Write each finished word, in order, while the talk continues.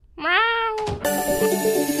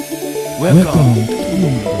Welcome to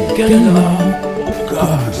Kela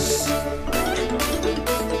Podcast.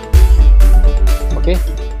 Okay,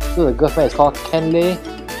 so the girlfriend is called Kenley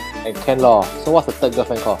and Kenlaw. So what's the third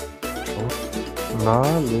girlfriend called? La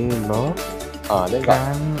le lo Then got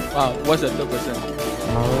kan What's the third person?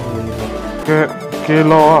 la le lo ke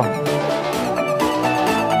lo ah.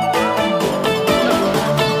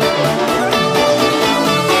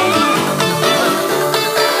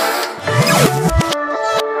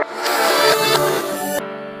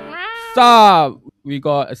 Stop! We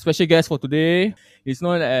got a special guest for today. He's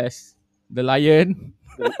known as the Lion.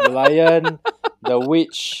 the lion, the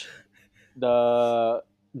witch, the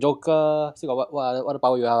joker. Still got what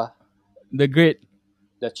power you have? The Great.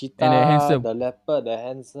 The cheetah, And the handsome. the leopard, the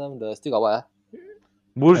handsome, the still got what?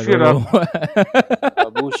 Bullshit I don't ah.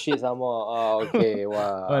 know. Bullshit some more. Okay,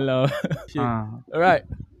 wow. Hello. Shit. Ah. Alright.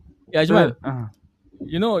 Yeah, Ajmal, Ah.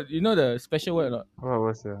 you know the special word or not? What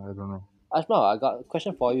was that? I don't know. Ajmal, I got a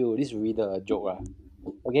question for you. This reader a joke.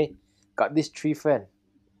 Okay, got this three friend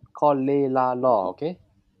called Layla Law. Okay,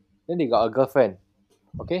 then they got a girlfriend.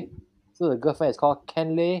 Okay, so the girlfriend is called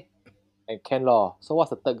Kenley and Kenlaw. So what's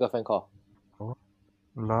the third girlfriend called?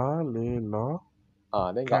 La le lo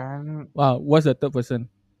Then got kan Wow, what's the third person?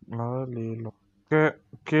 la le lo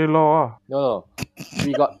ke lo ah. no.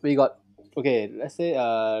 we got okay. Let's say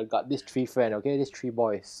got these three friend. Okay, these three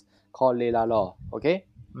boys called Layla Law. Okay,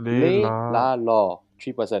 Le la Layla Law,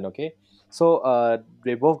 3%. Okay, so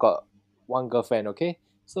they both got one girlfriend. Okay,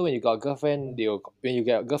 so when you got a girlfriend, when you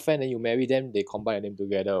get a girlfriend and you marry them, they combine them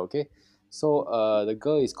together. Okay, so the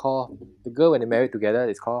girl when they married together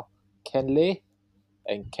is called Kenley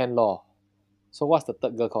and Kenlaw. So what's the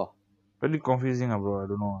third girl called? very confusing ah bro. I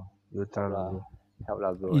don't know. You tell lah bro. Help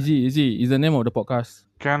lah, bro. Easy. Is the name of the podcast.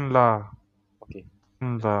 Can la Okay.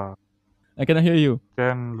 la I cannot hear you.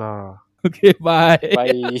 can la. Okay, bye.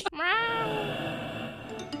 Bye.